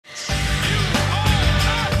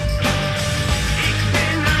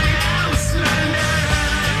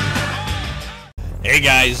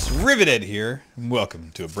guys, Riveted here, and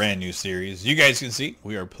welcome to a brand new series. You guys can see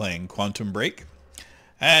we are playing Quantum Break,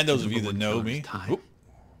 and those of you that know me,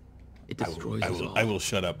 it destroys us all. I will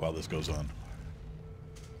shut up while this goes on.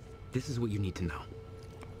 This is what you need to know.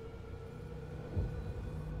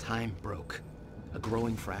 Time broke, a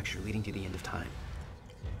growing fracture leading to the end of time.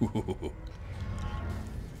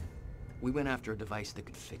 We went after a device that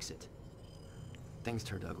could fix it. Things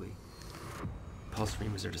turned ugly. Paul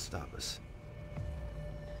Serene was there to stop us.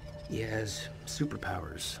 He has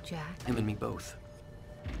superpowers. Jack. Him and me both.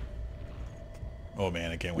 Oh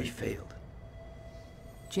man, I can't We wait. failed.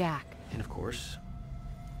 Jack. And of course,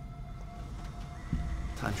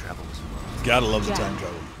 time travel was involved. Gotta love the Jack. time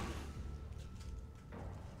travel.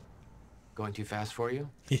 Going too fast for you?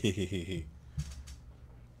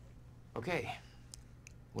 Okay.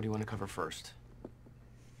 What do you want to cover first?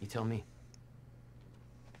 You tell me.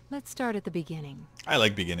 Let's start at the beginning. I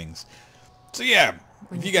like beginnings. So yeah,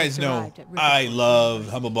 When if you you guys first know, arrived at I Riverport love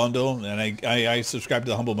Humble Bundle, and I subscribe to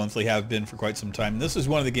the Humble Monthly, have been for quite some time. This is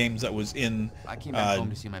one of the games that was in I came back home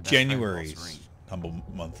to see my best friend, Paul January's Serene. Humble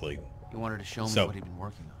Monthly. He wanted to show me So- what he'd been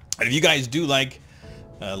working on. And if you guys do like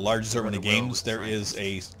large assortment of Where the world games, was there is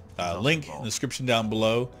a also link in involved. the description down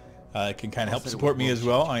below. It can kind of help said it support was me as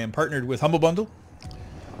well. I am partnered with Humble Bundle.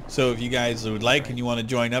 So if you guys would like and you want to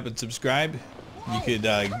join up and subscribe, you could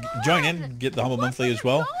join in, get the Humble Monthly as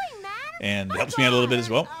well. And it helps me out a little bit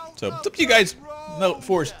as well. So it's up to you guys. Don't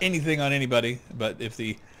force anything on anybody. But if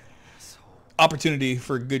the opportunity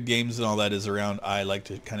for good games and all that is around, I like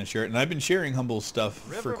to kind of share it. And I've been sharing Humble stuff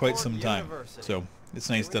for quite some time. So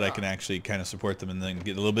it's nice that I can actually kind of support them and then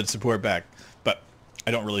get a little bit of support back. But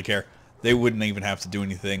I don't really care. They wouldn't even have to do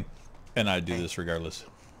anything. And I'd do this regardless.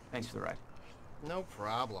 Thanks for the ride. No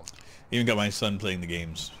problem. Even got my son playing the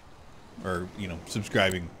games. Or, you know,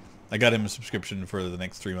 subscribing. I got him a subscription for the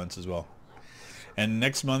next 3 months as well. And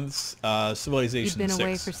next month's Civilization You've been 6.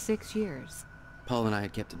 away for 6 years. Paul and I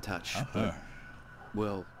had kept in touch. Uh-huh.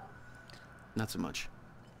 Well, not so much.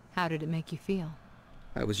 How did it make you feel?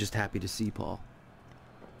 I was just happy to see Paul.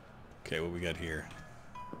 Okay, what we got here?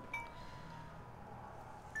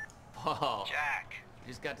 Paul. Jack.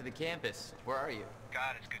 Just got to the campus. Where are you?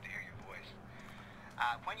 God, it's good to hear your voice.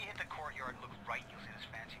 When you hit the courtyard, look right, you'll see this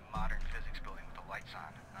fancy modern physics building with the lights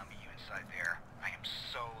on. I'll meet you inside there. I am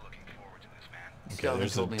so looking forward to this, man. Okay,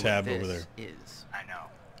 there's a tab over there. Is. I know.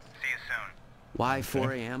 See you soon. Why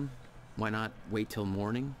 4 a.m.? Why not wait till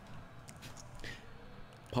morning?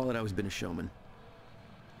 Paul had always been a showman.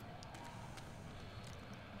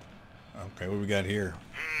 Okay, what we got here?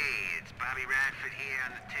 Hey, it's Bobby Radford here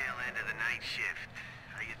on the tail end of the night shift.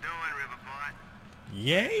 How you doing, Riverport?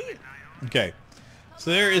 Yay! Okay,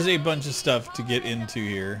 so there is a bunch of stuff to get into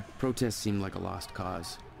here. Protests seemed like a lost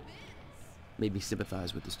cause. Made me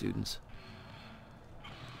sympathize with the students.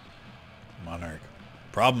 Monarch.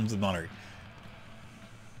 Problems with Monarch.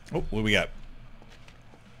 Oh, what do we got?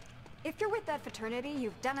 If you're with that fraternity,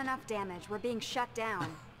 you've done enough damage. We're being shut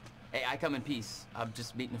down. Hey, I come in peace. I'm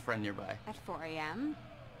just meeting a friend nearby. At 4 a.m.?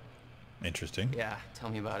 Interesting. Yeah, tell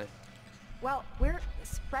me about it. Well, we're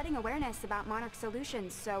spreading awareness about Monarch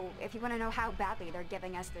Solutions, so if you want to know how badly they're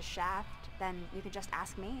giving us the shaft, then you can just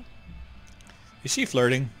ask me. Is she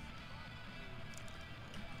flirting?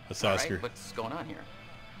 Let's All ask right, her. what's going on here?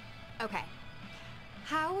 Okay.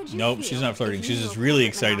 How would you Nope, feel she's not flirting. if She's you just knew a really corporate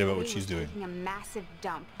excited about what monopoly she's was doing. taking a massive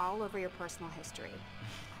dump all over your personal history?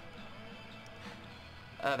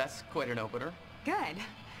 That's quite an opener. Good.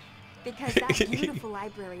 Because that beautiful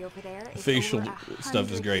library over there is Facial over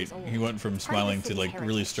stuff is 100 great. years old. He went from It's part of the smiling to city's like really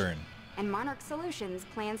heritage. stern. And Monarch Solutions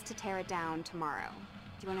plans to tear it down tomorrow.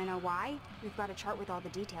 Do you want to know why? We've got a chart with all the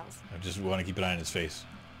details. I just want to keep an eye on his face.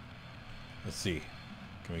 Let's see.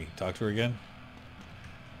 Can we talk to her again?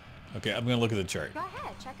 Okay, I'm going to look at the chart. Go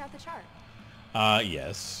ahead, check out the chart.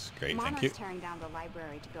 Yes. Great, thank Monarch's you. tearing down the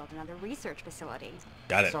library to build another research facility.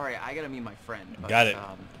 Got it. Sorry, I gotta meet my friend. But, Got it.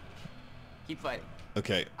 Keep fighting.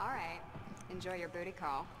 Okay, All right. Enjoy your booty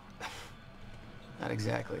call. Not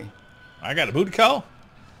exactly. I got a booty call.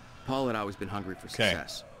 Paul had always been hungry for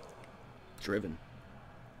success. Driven.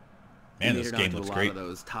 Man, He this made it game onto looks a lot great. of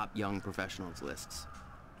those top young professionals lists.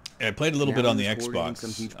 I played a little Now bit on the he's coordinating some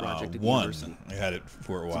Xbox huge project at the One. university. I had it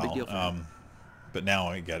for a It's a big while, deal for him. but now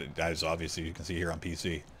I got it. As obviously you can see here on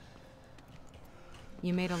PC.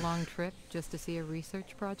 You made a long trip just to see a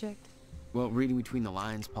research project? Well, reading between the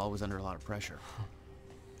lines, Paul was under a lot of pressure.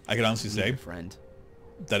 I can honestly He needed say a friend.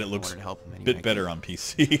 that it looks wanted to help him a any bit way I better could. on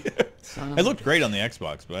PC. Son of It a looked bitch. great on the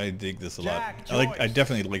Xbox, but I dig this a lot. Jack I Joyce.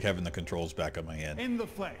 definitely like having the controls back on my hand. In the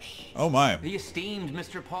flesh. Oh my. The esteemed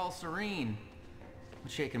Mr. Paul Serene.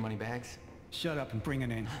 What's shaking, money bags? Shut up and bring it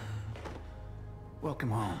in.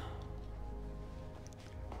 Welcome home.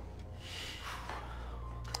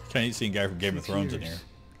 Kind of seeing a guy from Game of 6 Thrones in years. here.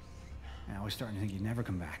 Yeah, I was starting to think you'd never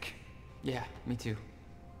come back. Yeah, me too.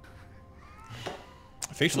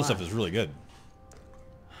 Facial Come stuff on. is really good.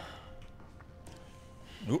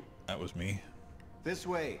 Oop, that was me. This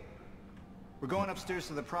way. We're going upstairs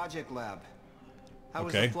to the project lab. How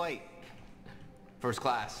was Okay. the flight? First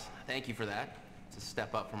class. Thank you for that. It's a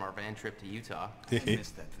step up from our van trip to Utah. I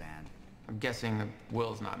missed that van. I'm guessing that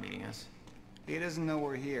Will's not meeting us. He doesn't know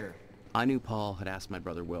we're here. I knew Paul had asked my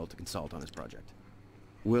brother Will to consult on his project.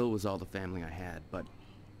 Will was all the family I had, but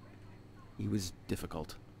he was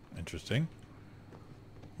difficult. Interesting.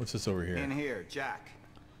 What's this over here? In here, Jack.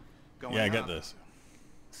 Going Yeah, I got up. this.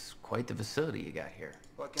 It's quite the facility you got here.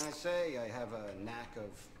 What can I say? I have a knack of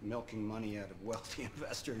milking money out of wealthy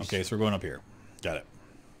investors. Okay, so we're going up here. Got it.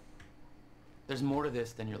 There's more to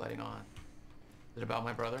this than you're letting on. Is it about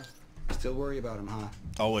my brother? Still worry about him, huh?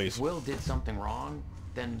 Always. If Will did something wrong,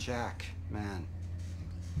 then Jack, man.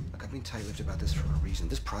 Look, I've been tight-lipped about this for a reason.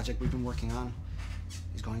 This project we've been working on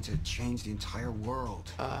is going to change the entire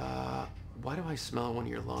world. why do I smell one of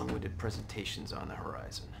your long-winded presentations on the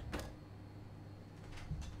horizon?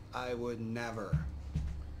 I would never.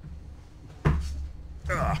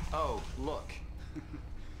 Oh, look.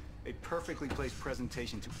 A perfectly placed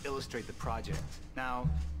presentation to illustrate the project. Now,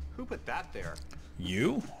 who put that there?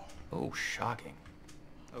 You? Oh, shocking.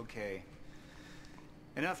 Okay.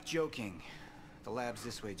 Enough joking. The lab's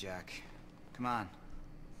this way, Jack. Come on.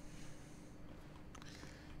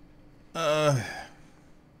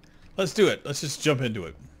 Let's do it. Let's just jump into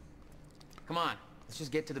it. Come on, let's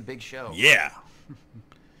just get to the big show. Yeah.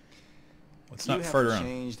 Let's You not fart haven't around.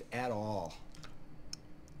 changed at all.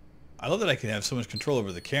 I love that I can have so much control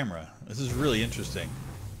over the camera. This is really interesting.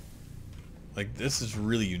 Like, this is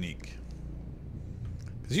really unique.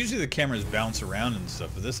 Because usually the cameras bounce around and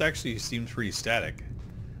stuff, but this actually seems pretty static.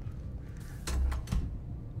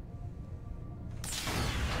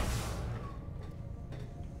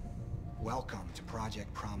 Welcome to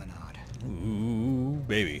Project Promenade. Ooh,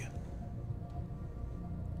 baby.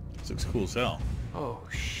 This looks cool as hell. Oh,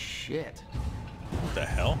 shit. What the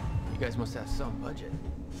hell? You guys must have some budget.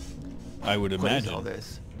 I would What is imagine. all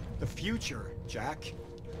this? The future, Jack.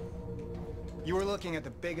 You are looking at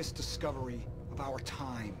the biggest discovery of our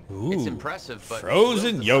time. Ooh, It's impressive, but...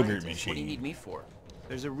 frozen Will's the yogurt scientist. What do you machine. need me for?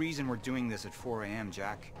 There's a reason we're doing this at 4 a.m.,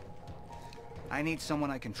 Jack. I need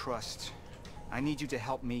someone I can trust. I need you to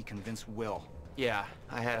help me convince Will. Yeah,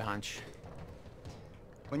 I had a hunch.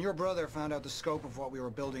 When your brother found out the scope of what we were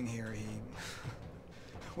building here, he...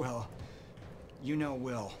 well, you know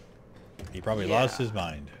Will. He probably Yeah. lost his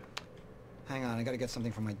mind. Hang on, I gotta get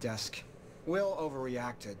something from my desk. Will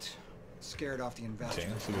overreacted. Scared off the investors.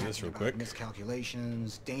 Okay, let's look at this real about quick.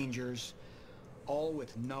 Miscalculations, dangers, all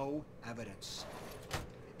with no evidence.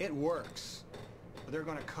 It works, but they're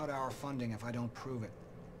gonna cut our funding if I don't prove it.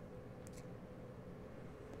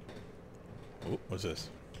 Oh, what's this?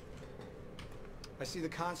 I see the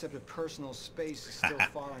concept of personal space is still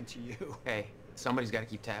foreign to you. Hey, somebody's got to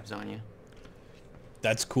keep tabs on you.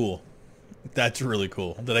 That's cool. That's really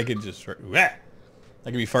cool. That I could just... I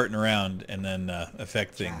could be farting around and then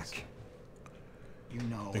affect things. Jack, you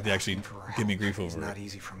know Like they actually asking for give me help grief is over not it.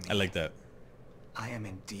 easy for me. I like that. I am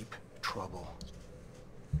in deep trouble.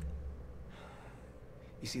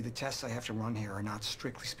 You see, the tests I have to run here are not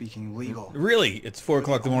strictly speaking legal. Really? It's 4 You're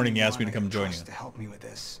o'clock in the morning. only You asked me one to I come can join you. trust to help me with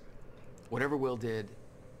this. Whatever Will did,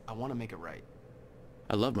 I want to make it right.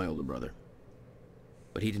 I love my older brother,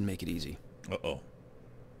 but he didn't make it easy. Uh-oh.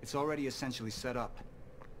 It's already essentially set up.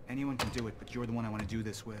 Anyone can do it, but you're the one I want to do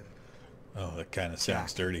this with. Oh, that kind of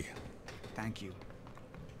sounds Jack. dirty. Thank you.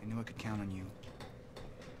 I knew I could count on you.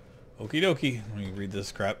 Okie dokie. Let me read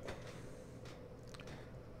this crap.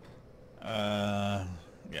 Yeah,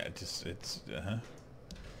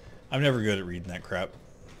 I'm never good at reading that crap.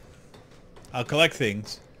 I'll collect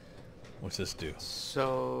things. What's this do?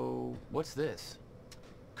 So, what's this?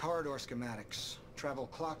 Corridor schematics. Travel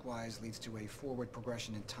clockwise leads to a forward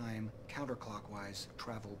progression in time. Counterclockwise,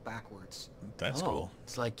 travel backwards. That's Oh, cool.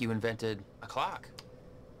 It's like you invented a clock.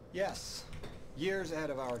 Yes. Years ahead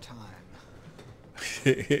of our time.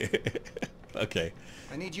 Okay.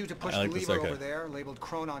 I need you to push I like the this, lever okay. over there, labeled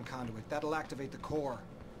Chronon Conduit. That'll activate the core.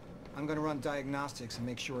 I'm gonna run diagnostics and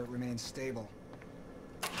make sure it remains stable.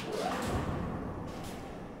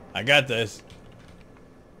 I got this.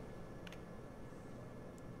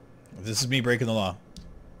 This is me breaking the law.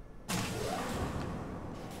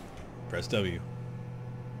 Press W.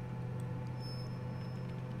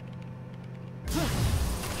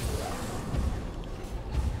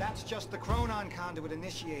 That's just the Chronon Conduit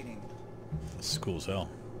initiating. This is cool as hell.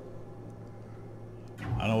 I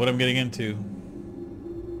don't know what I'm getting into,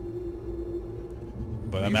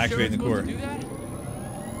 but I'm activating the core.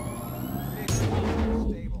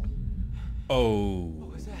 Stable. Oh.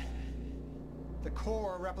 What was that? The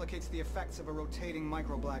core replicates the effects of a rotating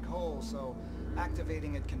micro black hole, so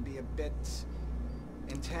activating it can be a bit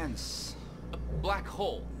intense. A black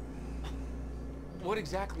hole. What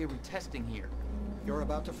exactly are we testing here? You're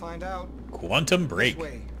about to find out. Quantum break. This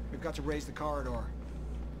way. We've got to raise the corridor.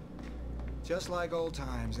 Just like old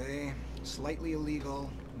times, eh? Slightly illegal,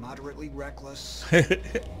 moderately reckless.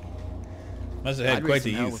 Must have had quite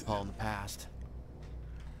the hell youth. with Paul in the past.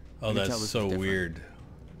 Oh, You can tell that's this so was different. weird.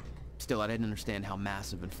 Still, I didn't understand how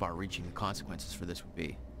massive and far-reaching the consequences for this would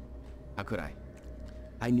be. How could I?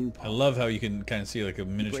 I knew I Paul, love how you can kind of see like a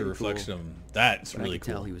miniature played it reflection cool, of him. That's but I really could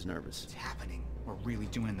tell cool. he was nervous. It's happening. We're really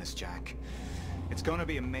doing this, Jack. It's gonna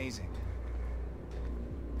be amazing.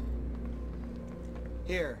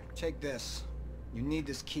 Here, take this. You need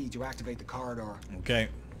this key to activate the corridor. Okay.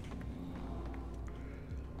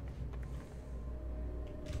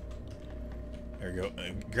 There you go.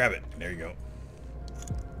 Grab it. There you go.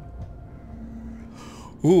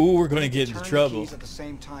 Ooh, we're going to get into Turn the trouble. keys at the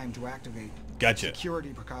same time to activate. Gotcha. Security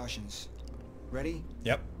precautions. Ready?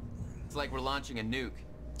 Yep. It's like we're launching a nuke.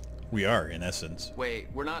 We are, in essence. Wait,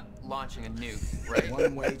 we're not launching a nuke, right?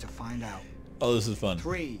 One way to find out. Oh, this is fun.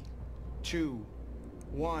 3, 2,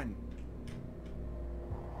 1.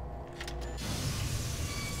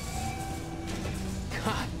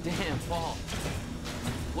 God damn, Paul.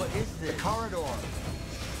 What is The this? corridor.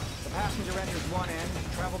 The passenger enters one end,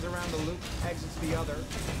 travels around the loop, exits the other,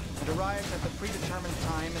 and arrives at the predetermined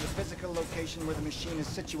time in the physical location where the machine is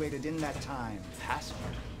situated in that time. Passenger.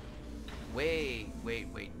 Wait.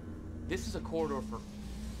 This is a corridor for...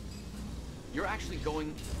 You're actually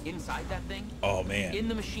going inside that thing? Oh, man. In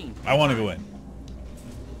the machine. I want to go in.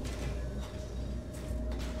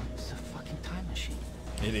 It's a fucking time machine.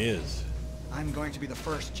 It is. I'm going to be the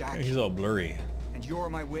first, Jack, He's all blurry. and you're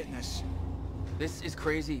my witness. This is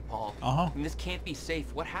crazy, Paul. Uh-huh. I mean, this can't be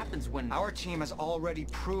safe. What happens when... Our team has already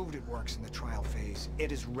proved it works in the trial phase.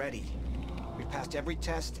 It is ready. We've passed every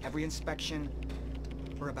test, every inspection.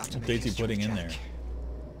 We're about to What make update's he history, putting in Jack. there?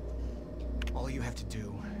 All you have to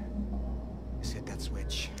do is hit that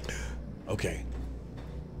switch. Okay.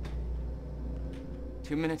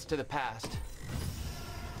 2 minutes to the past.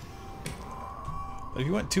 But if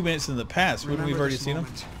you went 2 minutes in the past, wouldn't we have Remember already this seen him?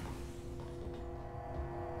 moment.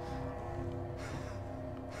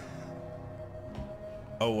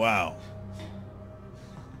 Oh, wow.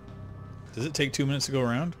 Does it take 2 minutes to go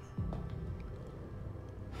around?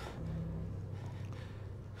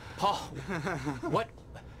 Paul! What?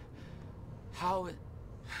 How...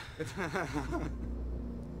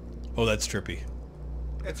 Oh, that's trippy.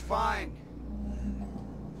 It's fine.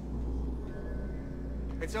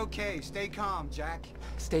 It's okay. Stay calm, Jack.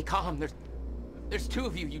 Stay calm. There's two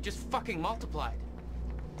of you. You just fucking multiplied.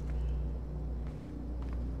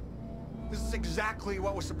 This is exactly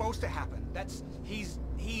what was supposed to happen. He's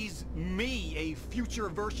me, a future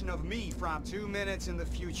version of me from 2 minutes in the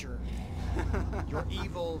future. Your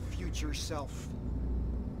evil future self.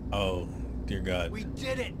 Oh, dear God. We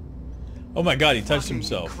did it. Oh my God, he touched Fucking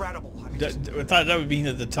himself. Incredible. I mean, I thought that would mean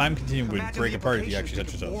that the time continuum would imagine break the apart if you implications. actually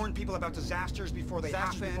touched We could yourself. warn people about disasters before they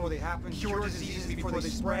happen, cure diseases before they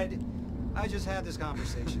spread. I just had this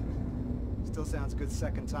conversation. Still sounds good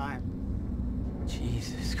second time.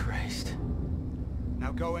 Jesus Christ.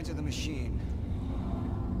 Now go into the machine.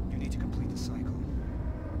 You need to complete the cycle.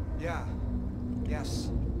 Yeah. Yes.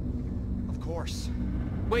 Of course.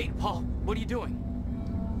 Wait, Paul. What are you doing?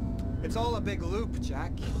 It's all a big loop,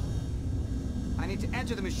 Jack. I need to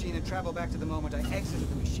enter the machine and travel back to the moment I exited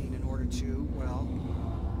the machine in order to, well,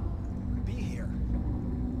 be here.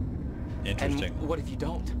 Interesting. And what if you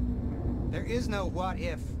don't? There is no what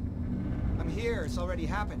if. I'm here. It's already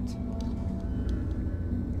happened.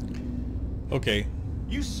 Okay.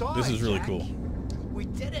 You saw This it, is really Jack. cool. We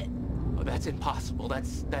did it. Oh, that's impossible.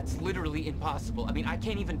 That's literally impossible. I mean, I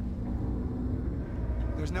can't even...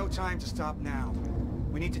 There's no time to stop now.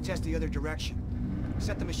 We need to test the other direction.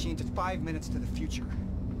 Set the machine to 5 minutes to the future.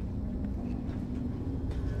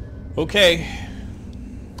 Okay.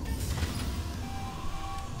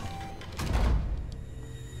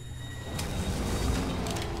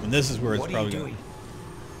 And this is where it's What are probably you going. doing?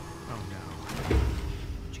 Oh no.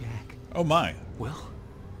 Jack. Oh my. Will?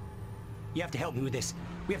 You have to help me with this.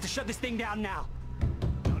 We have to shut this thing down now.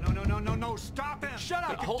 No, stop him! Shut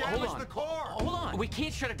Wait, up! hold Damage on. the core! Hold on. We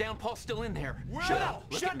can't shut it down. Paul's still in there. Shut up!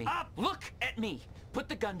 Look Shut at me. up! Look at me. Put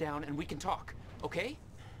the gun down and we can talk, okay?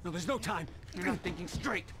 No, there's no time. You're not thinking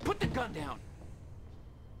straight. Put the gun down.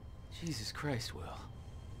 Jesus Christ, Will.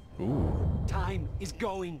 Ooh. Time is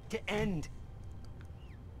going to end.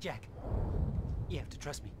 Jack, you have to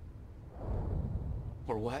trust me.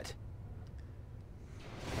 Or what?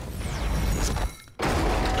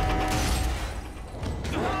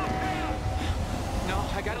 No,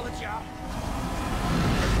 I gotta let you out.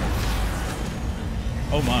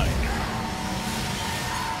 Oh my.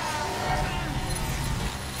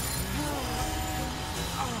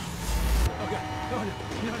 Okay.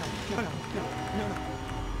 No.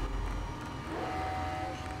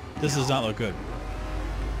 This does not look good.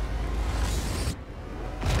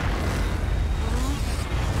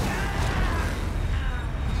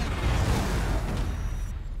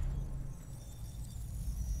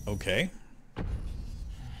 Okay.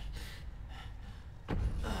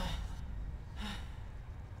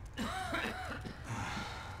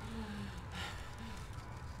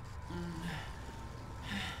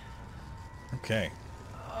 Okay.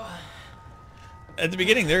 At the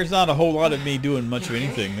beginning, there's not a whole lot of me doing much of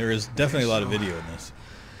anything. There is definitely a lot of video in this.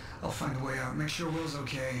 I'll find a way out. Make sure Will's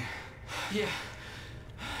okay. Yeah.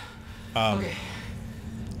 Okay.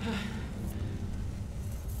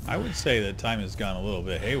 I would say that time has gone a little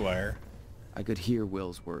bit haywire. I could hear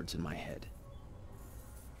Will's words in my head.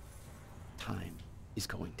 Time is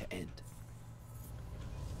going to end.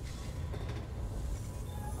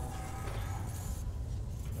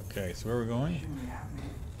 Okay, so where are we going?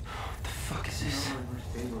 What the fuck is this?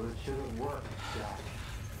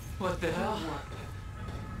 What the hell?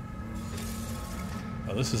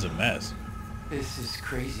 Oh, this is a mess. This is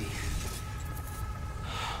crazy.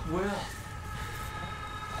 Will.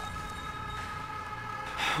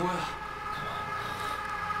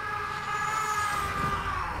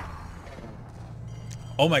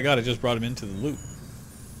 Oh my god, I just brought him into the loop.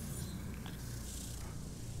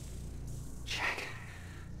 Jack.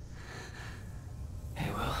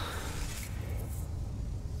 Hey, Will.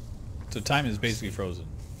 So time is basically frozen.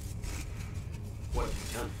 What have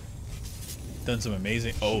you done? Done some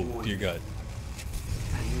amazing... Oh, dear God.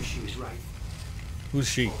 I knew she was right. Who's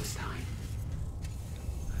she? All this time.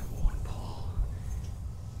 I warned Paul.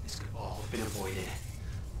 This could all have been avoided.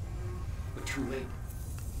 But too late.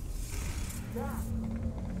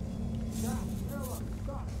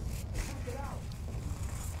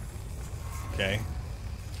 Okay.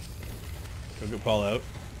 Go get Paul out.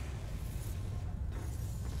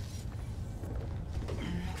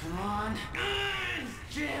 Come on.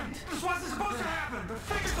 Jammed. This wasn't supposed to happen. The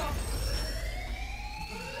figure's up.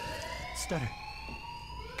 Stutter.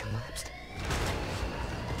 Collapsed.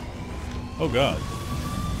 Oh God.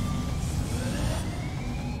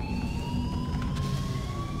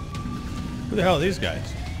 Who the hell are these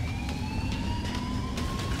guys?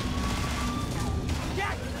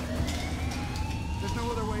 Jack! There's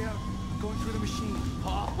no other way out. I'm going through the machine.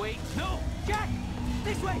 Paul, wait. No. Jack!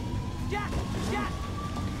 This way! Jack! Jack!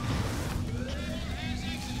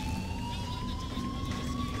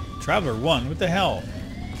 Traveler 1, what the hell?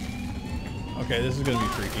 Okay, this is gonna be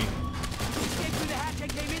freaky. Escaped through the hatch I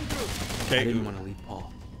came in through. Okay. I didn't want to leave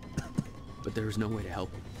Paul, but there was no way to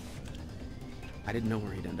help him. I didn't know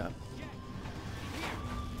where he'd end up.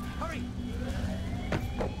 Hurry!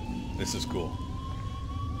 This is cool.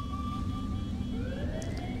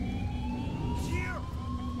 Here!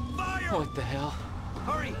 Fire! What the hell?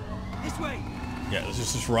 Hurry! This way! Yeah, let's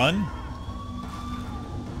just run.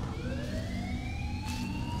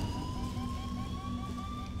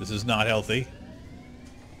 This is not healthy.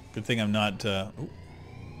 Good thing I'm not, ooh,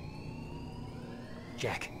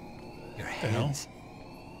 Jack, your the hell? hands.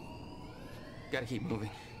 Gotta keep moving.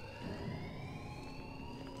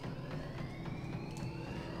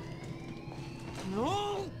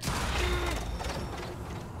 No!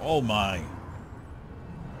 Oh my.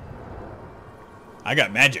 I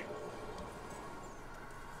got magic.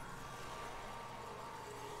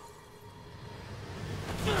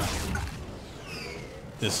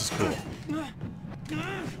 This is cool.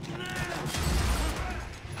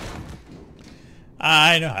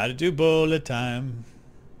 I know how to do bullet time.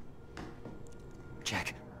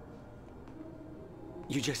 Jack.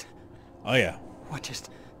 You just... Oh yeah. What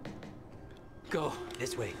just... Go.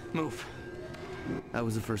 This way. Move. That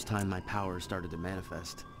was the first time my power started to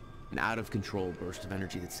manifest. An out-of-control burst of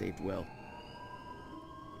energy that saved Will.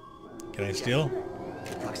 Can I steal?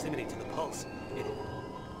 Proximity to the pulse.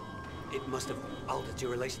 It must have altered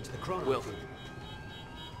your relation to the chrono. Will.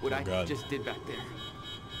 What Oh, I God. just did back there.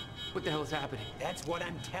 What the hell is happening? That's what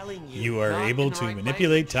I'm telling you. You are Not able in the to right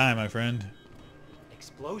manipulate language. time, my friend.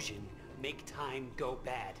 Explosion make time go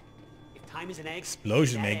bad. If time is an egg,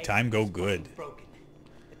 Explosion that make egg time go is fucking good. Broken.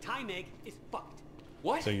 The time egg is fucked.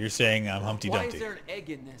 What? So you're saying I'm Humpty Why Dumpty? is there an egg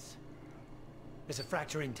in this? There's a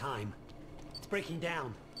fracture in time. It's breaking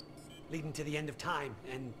down, leading to the end of time,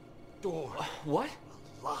 and door What?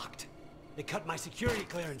 locked. They cut my security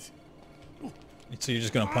clearance. So you're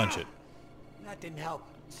just gonna punch it? That didn't help.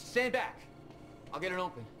 Stand back. I'll get it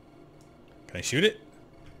open. Can I shoot it?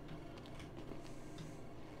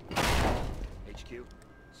 HQ,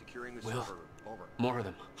 securing the Will. server. Over. More of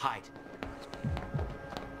them. Hide.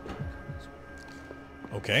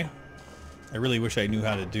 Okay. I really wish I knew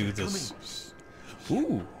how to do this.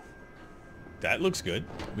 Ooh. That looks good.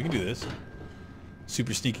 We can do this.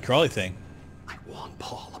 Super sneaky crawly thing. I warned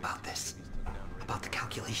Paul about this. About the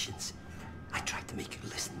calculations. I tried to make you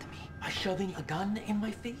listen to me. By shoving a gun in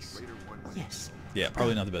my face? Yes. Yeah,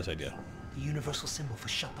 probably not the best idea. The universal symbol for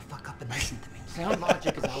shut the fuck up and listen to me. Sound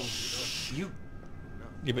logic is always you.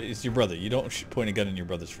 Yeah, but it's your brother. You don't point a gun in your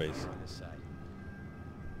brother's face.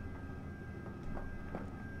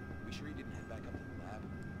 We sure you didn't head back up to the lab?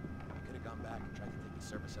 We could have gone back and tried to take the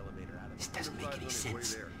service elevator out of This doesn't make any Enterprise on its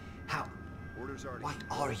sense. way there. How? Orders already. Why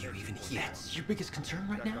are you even here? That's your biggest concern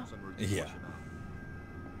right now? Backups en route to Yeah. Portsmouth.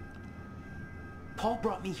 Paul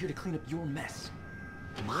brought me here to clean up your mess.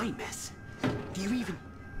 My mess? Do you even...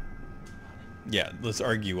 Yeah, let's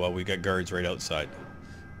argue while we got guards right outside.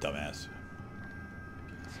 Dumbass.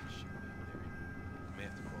 May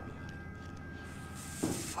have to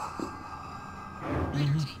fall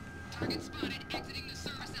behind. Target spotted exiting the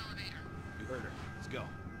service elevator. You heard her. Let's go.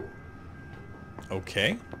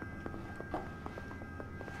 Okay.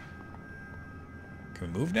 Can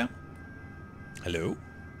we move now? Hello?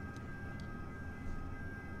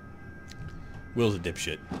 Will's a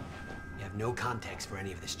dipshit. You have no context for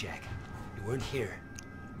any of this, Jack. You weren't here.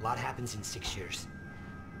 A lot happens in 6 years.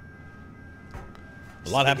 A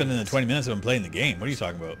lot happened in the 20 minutes of him playing the game. What are you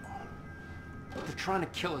talking about? They're trying to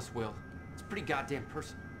kill us, Will. It's pretty goddamn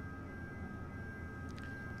personal.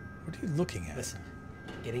 What are you looking at? Listen,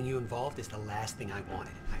 getting you involved is the last thing I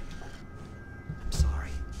wanted. I'm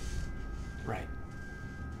sorry. Right.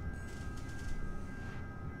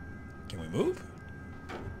 Can we move?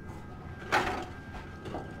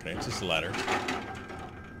 Okay, it's just a ladder.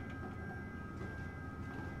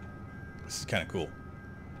 This is kind of cool.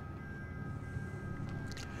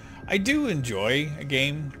 I do enjoy a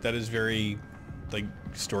game that is very, like,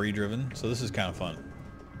 story-driven, so this is kind of fun.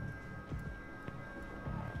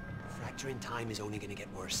 Fracture in time is only going to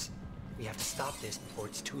get worse. We have to stop this before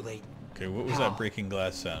it's too late. Okay, what was that breaking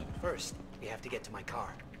glass sound? First, we have to get to my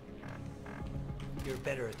car. You're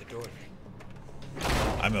better at the door thing.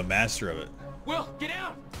 I'm a master of it. Will, get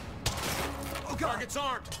down! Oh, target's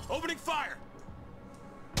armed. Opening fire.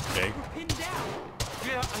 Okay, Pinned down!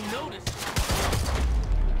 Yeah, I noticed.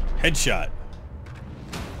 headshot.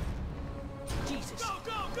 Jesus. Go,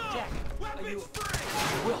 go, go! Jack, are you...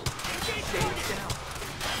 Will, stay down.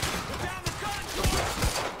 Put down the gun, Joyce!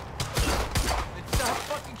 And stop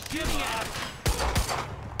fucking shooting at us!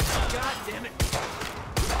 God damn it!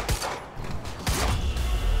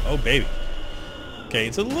 Oh, baby. Okay,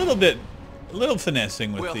 it's a little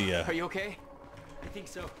finessing with Will, the, are you okay? I think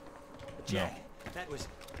so. But Jack, that was...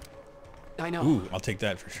 I know. Ooh, I'll take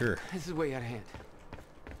that for sure. This is way out of hand.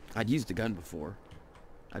 I'd used a gun before.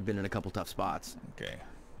 I'd been in a couple tough spots. Okay.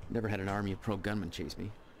 Never had an army of pro gunmen chase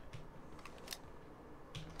me.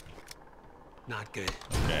 Not good.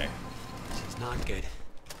 Okay. This is not good.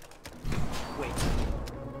 Wait.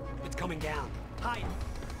 It's coming down. Hide.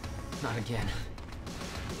 Not again.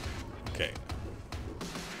 Okay.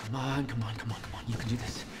 Come on, come on, come on, come on. You can do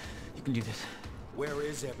this. You can do this. Where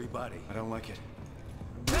is everybody? I don't like it.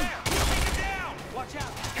 Watch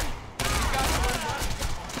out!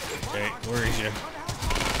 Okay, where is you?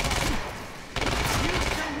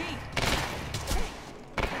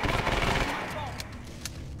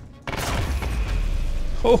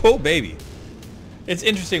 Ho ho, baby. It's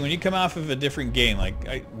interesting when you come off of a different game,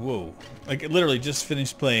 like, whoa. Like, I literally just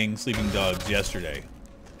finished playing Sleeping Dogs yesterday.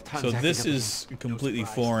 So this is a completely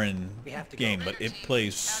foreign game, but it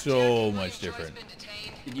plays so much different.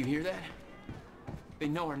 Did you hear that? They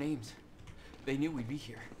know our names. They knew we'd be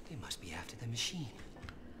here. They must be after the machine.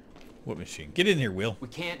 What machine? Get in here, Will. We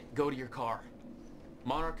can't go to your car.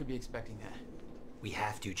 Monarch could be expecting that. We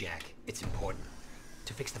have to, Jack. It's important.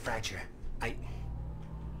 To fix the fracture,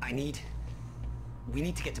 we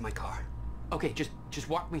need to get to my car. Okay, just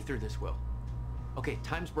walk me through this, Will. Okay,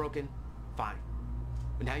 time's broken. Fine.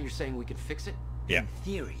 But now you're saying we could fix it? Yeah. In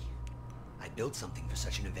theory, I built something for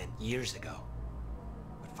such an event years ago.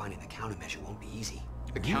 But finding the countermeasure won't be easy.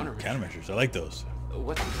 The countermeasure? Countermeasures. I like those.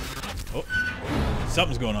 What's... Oh,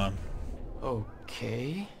 something's going on.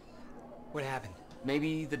 Okay. What happened?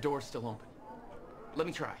 Maybe the door's still open. Let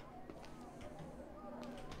me try.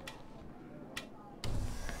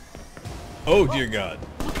 Oh, dear God.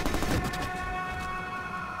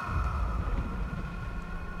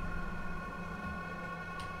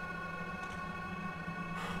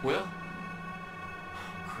 Will?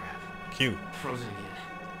 Oh, crap. Q. Frozen again.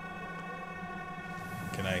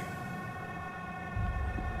 Can I?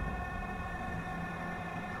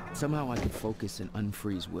 Somehow I could focus and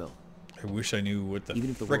unfreeze Will. I wish I knew what the Even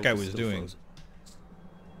if the frick world I was still doing. frozen.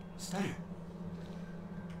 Steiner.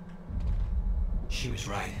 She was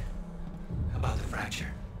right. About the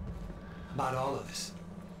fracture. About all of this.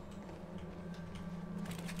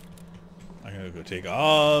 I'm gonna go take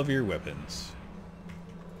all of your weapons.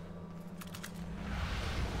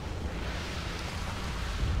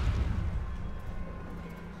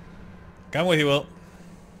 Come with you, Will.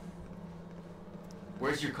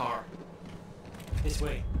 Where's your car? This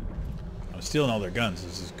way. I'm stealing all their guns.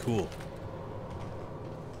 This is cool.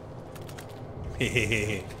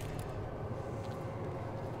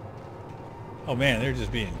 Oh man, they're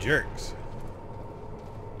just being jerks.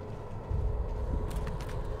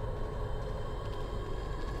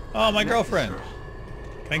 Oh, my girlfriend.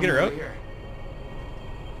 Can I get her out? Here.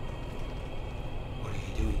 What are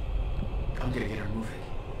you doing? I'm gonna get her moving.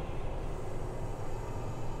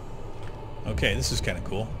 Okay, this is kind of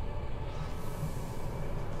cool.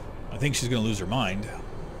 I think she's gonna lose her mind.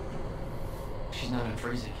 She's not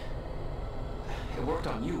unfreezing. It worked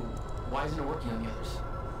on you. Why isn't it working on the others?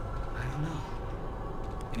 I don't know.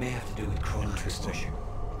 It may have to do with chronon Interesting. exposure.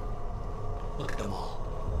 Look at them all.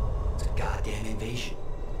 It's a goddamn invasion.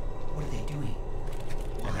 What are they doing?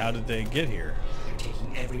 And how did they get here? They're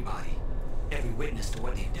taking everybody, every witness to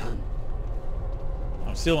what they've done.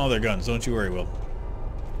 I'm stealing all their guns. Don't you worry, Will.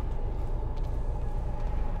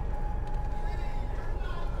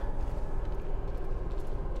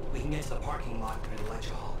 We can get to the parking lot near the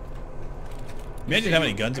lecture hall. Imagine how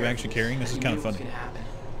many guns I'm actually carrying. This is kind of What's funny. gonna happen?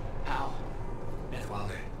 How? Beth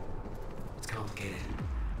Wilder. It's complicated.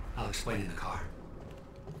 I'll explain in the car.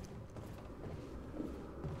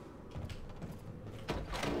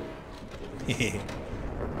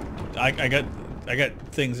 I got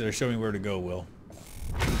things that are showing me where to go, Will.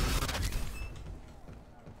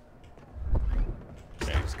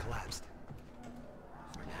 Okay. It's collapsed.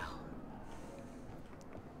 For now.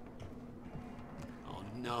 Oh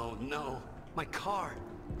no, no. My car.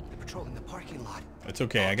 They're patrolling the parking lot. It's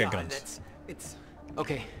okay. I got God, guns. It's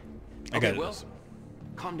okay. I Okay, got Will, this.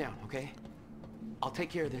 calm down, okay? I'll take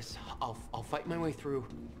care of this. I'll fight my way through.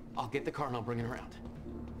 I'll get the car and I'll bring it around.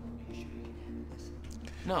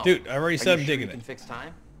 No. Dude, I already Are said you I'm sure digging you can it. fix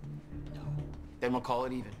time? No. Then we'll call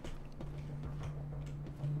it even.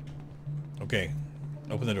 Okay.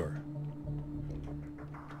 Open the door.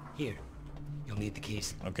 Here. You'll need the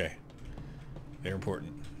keys. Okay. They're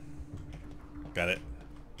important. Got it.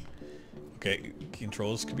 Okay.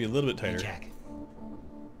 Controls could be a little bit Hey, tighter. Jack.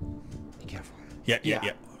 Be careful. Yeah.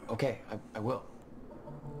 Okay, I will.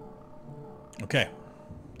 Okay.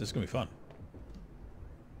 This is going to be fun.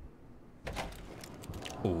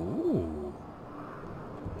 Ooh.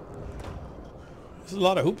 This is a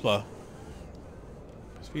lot of hoopla.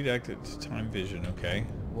 Speed acted time vision, okay.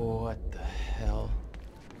 What the hell?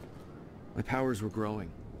 My powers were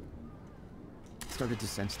growing. Started to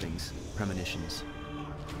sense things, premonitions.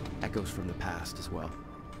 Echoes from the past as well.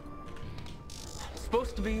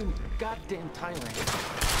 Supposed to be in goddamn Thailand.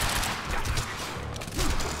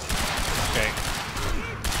 Okay.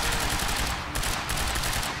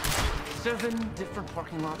 7 different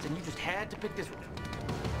parking lots, and you just had to pick this one.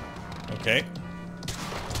 Okay.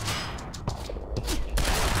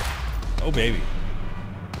 Oh, baby.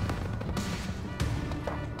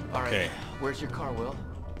 All right, Okay. where's your car, Will?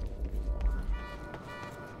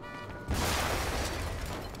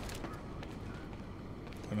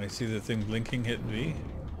 When I see the thing blinking, hit V.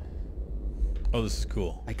 Oh, this is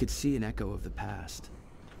cool. I could see an echo of the past.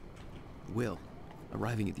 Will,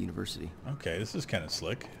 arriving at the university. Okay, this is kind of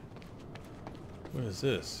slick. What is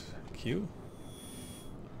this? Q?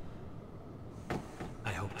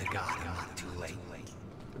 I hope to God I'm not too late.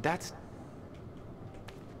 That's...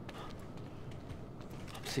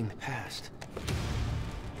 I'm seeing the past.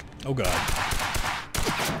 Oh, God.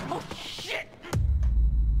 Oh, shit!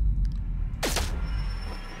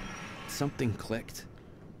 Something clicked.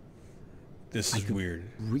 This I is could weird.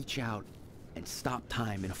 reach out and stop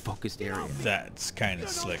time in a focused area. That's kind of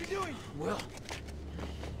slick. Will,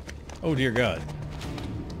 Oh, dear God.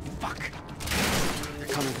 fuck. They're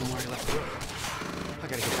coming from where I left the road. I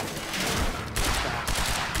gotta get back. Fast.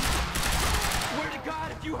 Swear to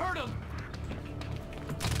God, if you hurt him!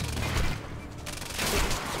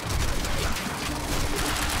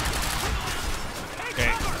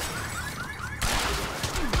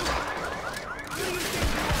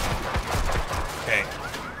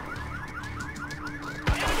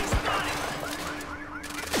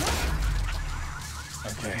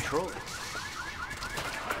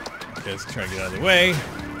 Okay, let's try to get out of the way.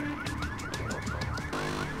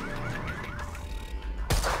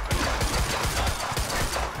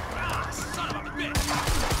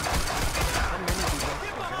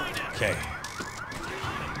 Okay.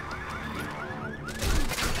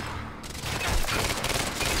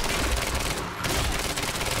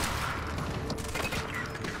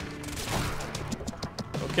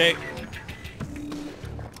 Okay.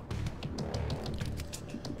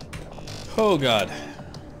 Oh God.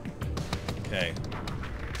 Okay.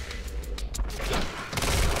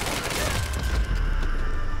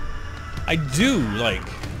 I do like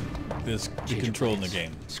this the control in the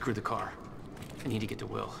game. Screw the car. I need to get to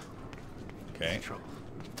Will. Okay. Control.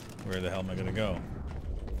 Where the hell am I gonna go?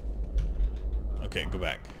 Okay, go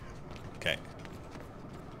back. Okay.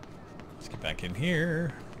 Let's get back in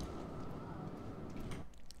here.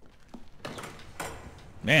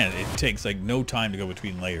 Man, it takes like no time to go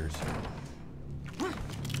between layers.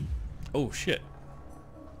 Oh shit.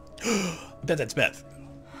 I bet that's Beth.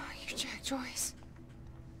 You're Jack Joyce.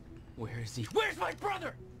 Where is he? Where's my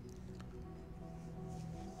brother?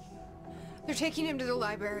 They're taking him to the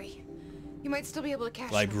library. You might still be able to catch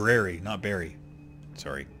him. Library, not Barry.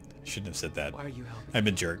 Sorry. I shouldn't have said that. Why are you helping? I'm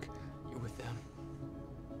a jerk. You're with them.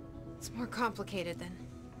 It's more complicated than...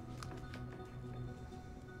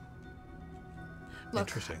 Look,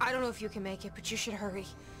 Interesting. I don't know if you can make it, but you should hurry.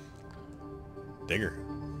 Digger.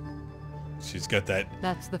 She's got that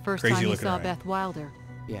That's the first crazy time you looking saw eye. Beth Wilder.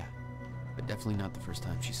 Yeah, but definitely not the first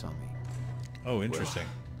time she saw me. Oh, interesting.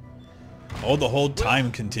 Oh, the whole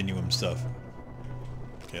time continuum stuff.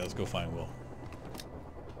 Okay, let's go find Will.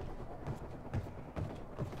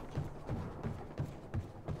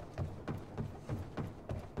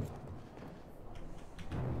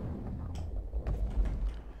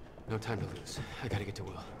 No time to lose. I gotta get to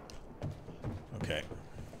Will. Okay.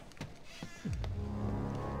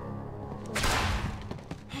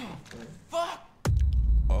 Fuck!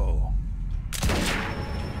 Oh.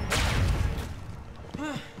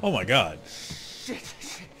 Oh my God. Shit,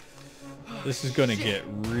 shit. This is gonna get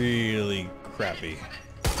really crappy.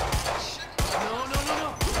 No, no, no,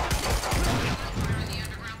 no!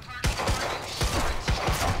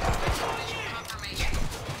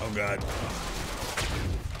 Oh God.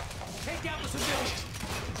 Take out the civilians!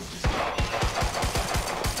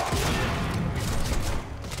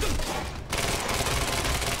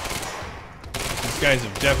 These guys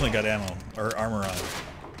have definitely got ammo or armor on.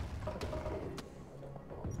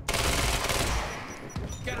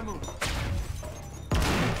 Gotta move.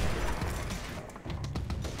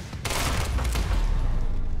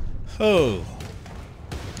 Oh.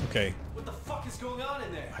 Okay. What the fuck is going on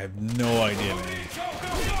in there? I have no idea, man. Go, go,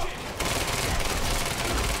 go!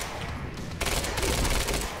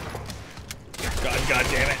 God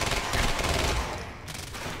damn it.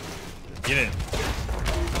 Get in.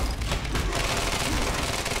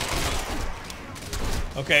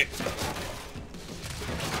 Okay.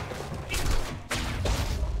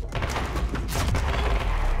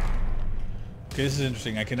 Okay, this is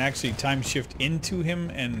interesting. I can actually time shift into him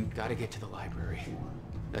and... Gotta get to the library.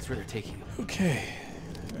 That's where they're taking him. Okay.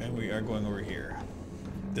 And we are going over here.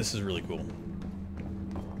 This is really cool.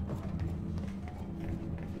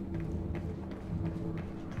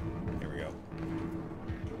 Here we go.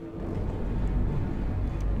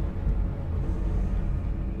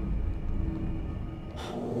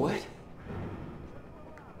 What?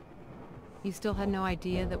 You still had no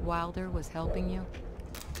idea that Wilder was helping you?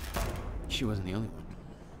 She wasn't the only one.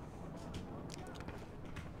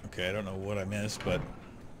 Okay, I don't know what I missed, but...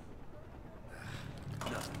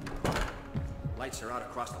 Nothing. Lights are out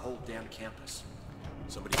across the whole damn campus.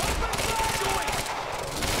 Somebody...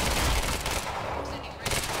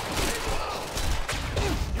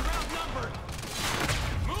 You're outnumbered!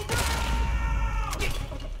 Move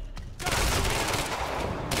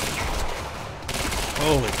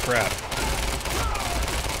Holy crap.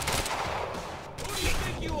 Who do you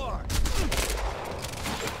think you are?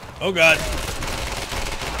 Oh God.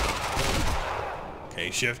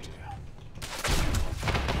 Okay, shift.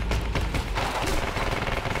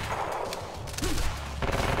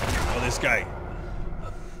 Oh, this guy.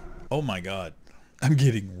 Oh my God. I'm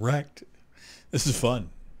getting wrecked. This is fun.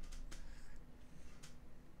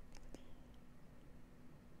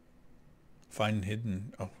 Find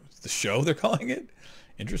hidden... Oh, it's the show they're calling it?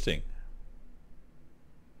 Interesting.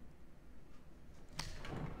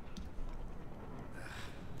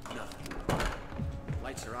 Nothing.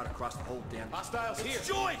 Lights are out across the whole damn... Hostiles here!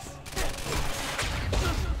 Joyce!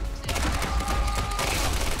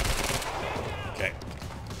 Okay.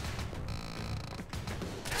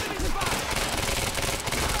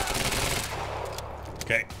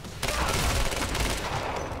 Okay.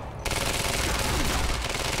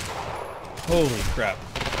 Holy crap.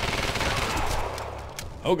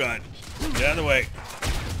 Oh god. Get out of the way.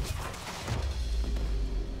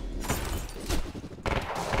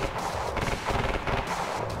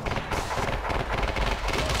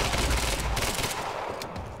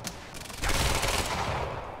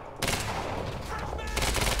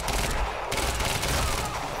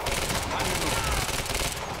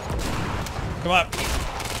 Come on.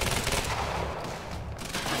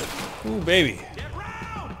 Ooh, baby.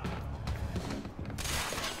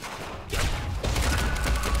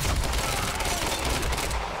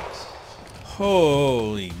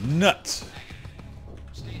 Holy nuts.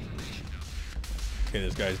 Okay,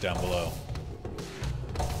 this guy's down below.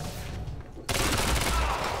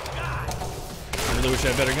 I really wish I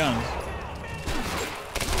had better guns.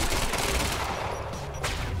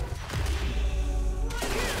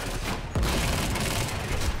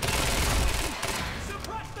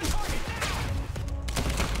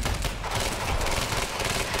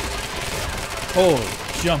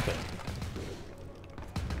 Holy jumping.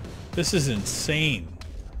 This is insane.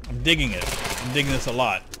 I'm digging it. I'm digging this a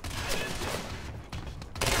lot.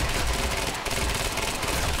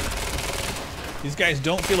 These guys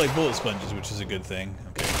don't feel like bullet sponges, which is a good thing.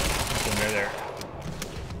 Okay, one right there.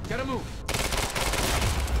 Gotta move.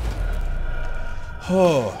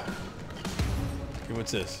 Oh. Okay,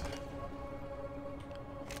 what's this?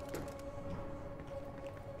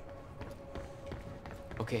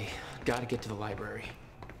 Okay, gotta get to the library.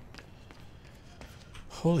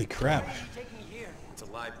 Holy crap. It's a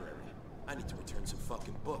library. I need to return some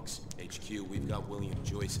fucking books. HQ, we've got William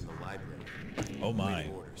Joyce in the library. Oh my.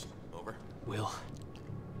 Orders. Over. Will,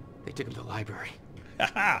 they took him to the library.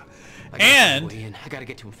 Haha. I gotta find a way in. I gotta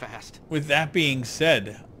get to him fast. With that being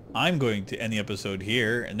said, I'm going to end the episode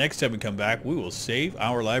here. And next time we come back, we will save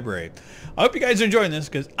our library. I hope you guys are enjoying this,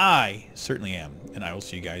 because I certainly am. And I will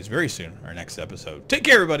see you guys very soon in our next episode. Take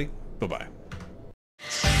care, everybody. Bye-bye.